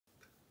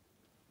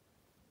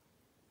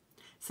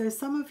So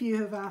some of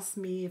you have asked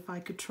me if I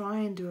could try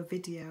and do a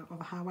video of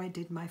how I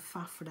did my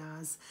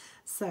fafras.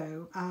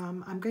 So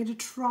I'm going to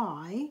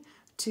try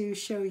to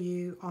show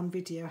you on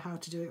video how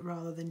to do it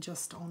rather than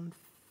just on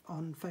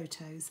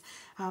photos.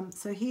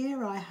 So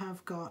here I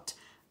have got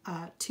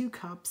 2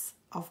 cups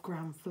of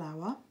ground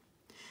flour.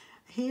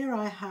 Here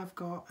I have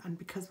got, and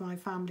because my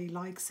family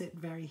likes it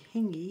very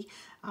hingy,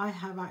 I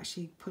have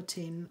actually put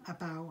in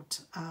about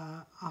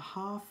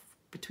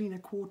between a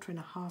quarter and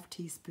a half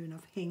teaspoon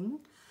of hing.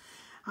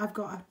 I've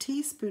got a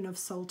teaspoon of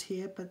salt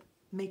here, but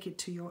make it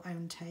to your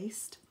own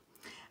taste.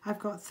 I've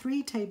got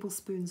 3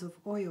 tablespoons of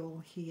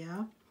oil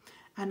here,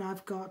 and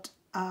I've got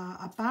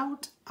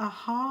about a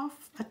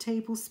half a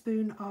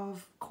tablespoon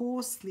of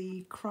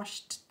coarsely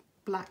crushed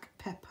black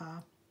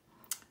pepper.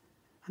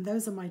 And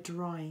those are my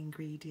dry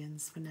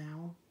ingredients for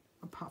now,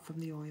 apart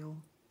from the oil.